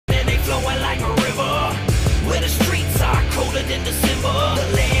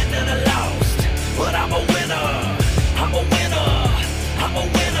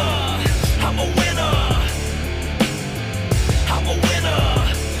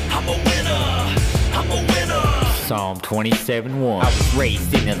Psalm 27:1. I was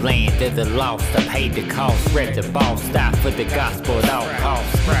raised in the land of the lost. I paid the cost, read the boss, died for the gospel at all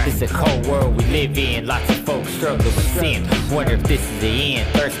costs. It's a cold world we live in, lots of folks struggle with sin. Wonder if this is the end,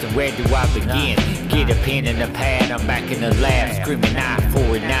 thirsting, where do I begin? Get a pen and a pad, I'm back in the lab, screaming eye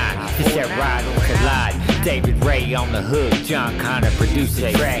for an eye. It's that ride on collide, David Ray on the hook, John Connor produced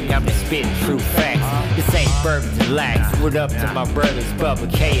the track. I'm just spitting true facts, this ain't bourbons and lax. What up to my brothers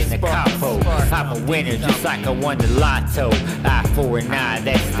Bubba K and the Capo? I'm a winner just like I won the lotto. Eye for an eye,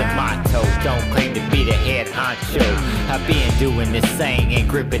 that's the motto. Don't claim to be the head honcho. I've been doing this thing and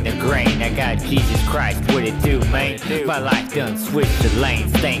gripping the grain. I got Jesus Christ, what it do, man? My life done switched the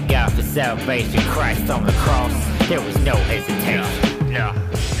lanes. Thank God for salvation, Christ on the cross, there was no hesitation.